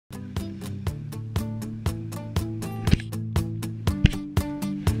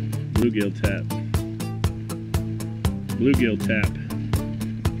Bluegill tap. Bluegill tap.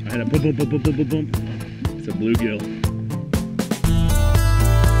 I had a boom, boom, boom, boom, boom, boom, boom. It's a bluegill.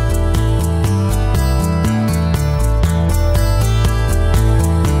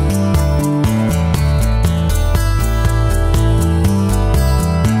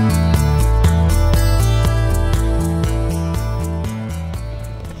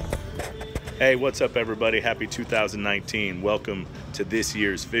 Hey, what's up everybody? Happy 2019. Welcome to this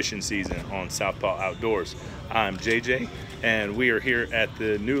year's fishing season on Southpaw Outdoors. I'm JJ and we are here at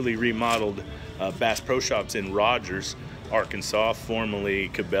the newly remodeled Bass Pro Shops in Rogers, Arkansas, formerly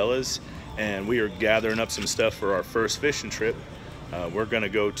Cabela's, and we are gathering up some stuff for our first fishing trip. We're gonna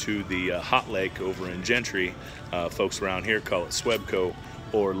go to the Hot Lake over in Gentry. Folks around here call it Swepco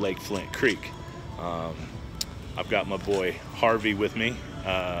or Lake Flint Creek. I've got my boy Harvey with me,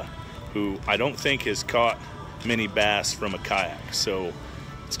 who I don't think has caught many bass from a kayak. So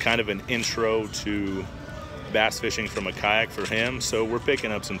it's kind of an intro to bass fishing from a kayak for him. So we're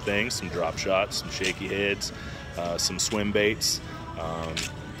picking up some things, some drop shots, some shaky heads, some swim baits.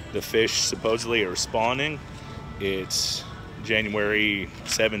 The fish supposedly are spawning. It's January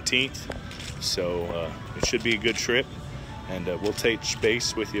 17th, so it should be a good trip. And we'll touch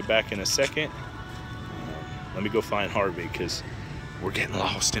base with you back in a second. Let me go find Harvey because we're getting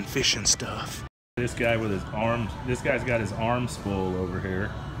lost in fishing stuff. This guy with his arms, this guy's got his arms full over here.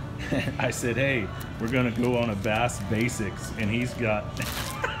 I said, hey, we're gonna go on a bass basics, and he's got,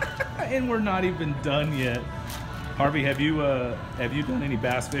 and we're not even done yet. Harvey, have you done any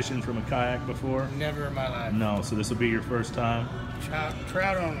bass fishing from a kayak before? Never in my life. No, so this will be your first time?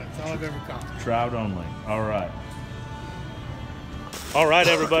 Trout only, that's all I've ever caught. Trout only, all right. All right,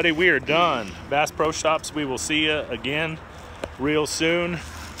 everybody, we are done. Bass Pro Shops, we will see you again real soon.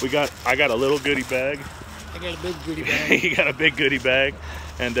 I got a little goodie bag. I got a big goodie bag. You got a big goodie bag,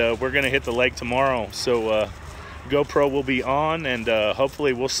 and we're gonna hit the lake tomorrow. So GoPro will be on, and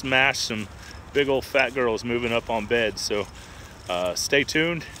hopefully we'll smash some big old fat girls moving up on beds. So stay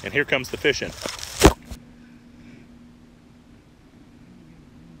tuned, and here comes the fishing.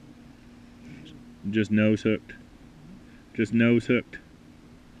 Just nose hooked. Just nose hooked.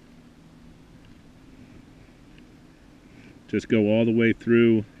 Just go all the way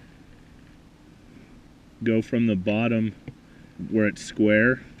through, go from the bottom where it's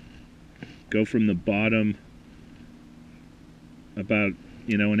square, go from the bottom about,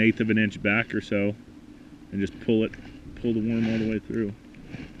 you know, 1/8 of an inch back or so, and just pull the worm all the way through.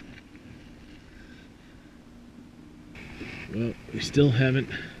 Well, we still haven't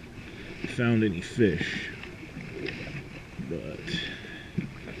found any fish, but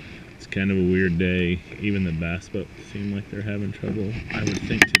it's kind of a weird day. Even the bass boats seem like they're having trouble. I would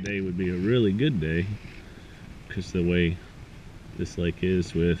think today would be a really good day because the way this lake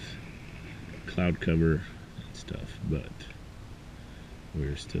is with cloud cover and stuff, but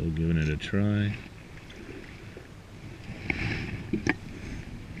we're still giving it a try.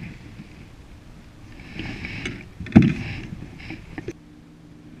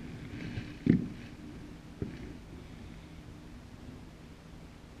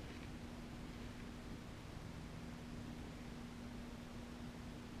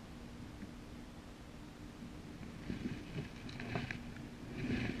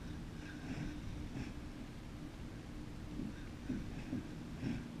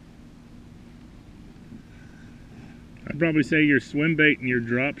 I'd probably say your swim bait and your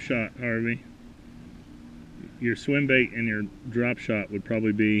drop shot, Harvey. Your swim bait and your drop shot would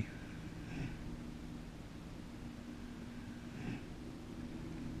probably be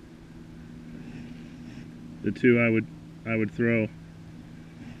the two I would throw.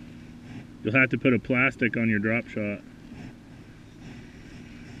 You'll have to put a plastic on your drop shot.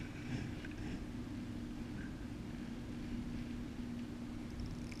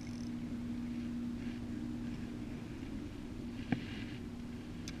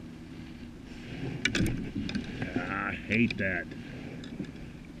 I hate that.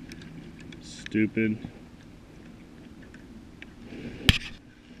 Stupid.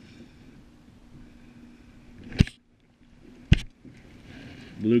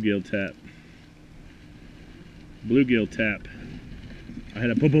 Bluegill tap. Bluegill tap. I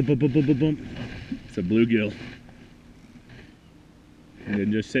had a boom, boom, boom, boom, boom, boom, boom. It's a bluegill. And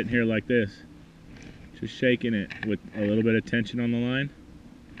then just sitting here like this, just shaking it with a little bit of tension on the line.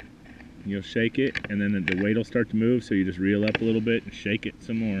 You'll shake it, and then the weight will start to move, so you just reel up a little bit and shake it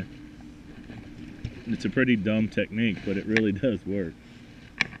some more. It's a pretty dumb technique, but it really does work.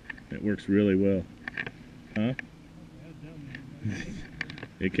 It works really well. Huh?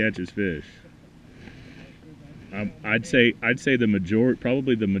 It catches fish. I'd say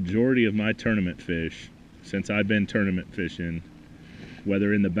probably the majority of my tournament fish, since I've been tournament fishing,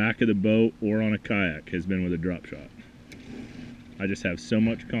 whether in the back of the boat or on a kayak, has been with a drop shot. I just have so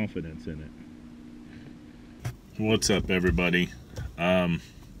much confidence in it. What's up, everybody?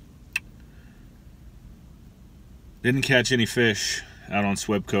 Didn't catch any fish out on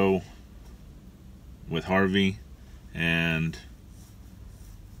Swepco with Harvey, and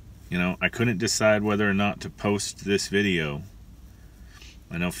you know, I couldn't decide whether or not to post this video.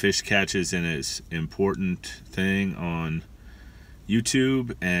 I know fish catch is an important thing on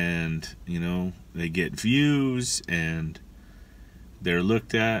YouTube, and you know, they get views and they're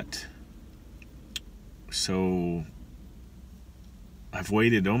looked at. So I've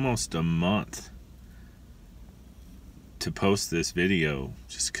waited almost a month to post this video,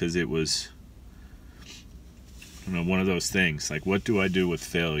 just because it was, you know, one of those things like, what do I do with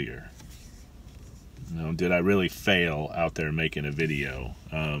failure? You know, did I really fail out there making a video?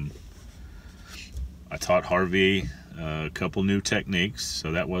 I taught Harvey a couple new techniques,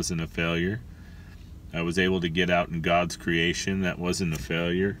 so that wasn't a failure. I was able to get out in God's creation. That wasn't a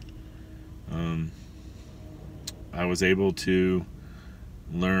failure. I was able to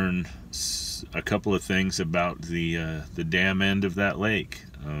learn a couple of things about the dam end of that lake.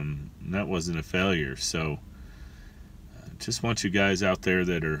 That wasn't a failure. So just want you guys out there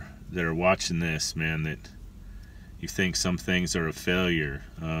that are watching this, man, that you think some things are a failure.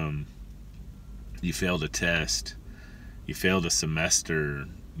 You failed a test, you failed a semester,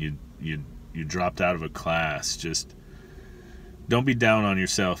 you dropped out of a class. Just don't be down on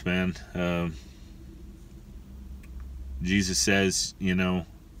yourself, man. Jesus says, you know,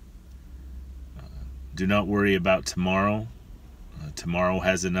 do not worry about tomorrow. Tomorrow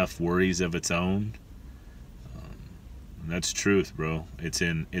has enough worries of its own. That's truth, bro. It's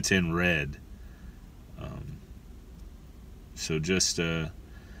in red. So just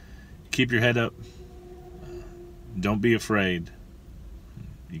keep your head up. Don't be afraid.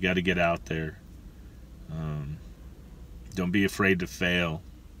 You got to get out there. Don't be afraid to fail.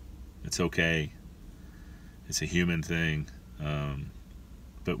 It's okay. It's a human thing.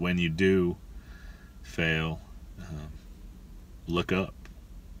 But when you do fail, look up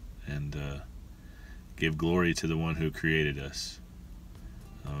and give glory to the one who created us.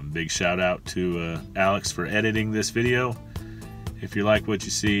 Big shout out to Alex for editing this video. If you like what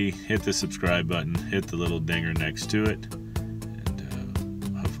you see, hit the subscribe button, hit the little dinger next to it,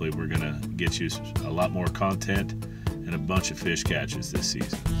 and hopefully we're gonna get you a lot more content and a bunch of fish catches this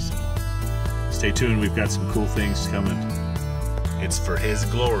season. So stay tuned, we've got some cool things coming. It's for His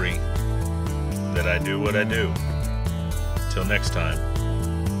glory that I do what I do. Till next time,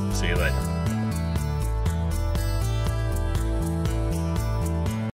 see you later.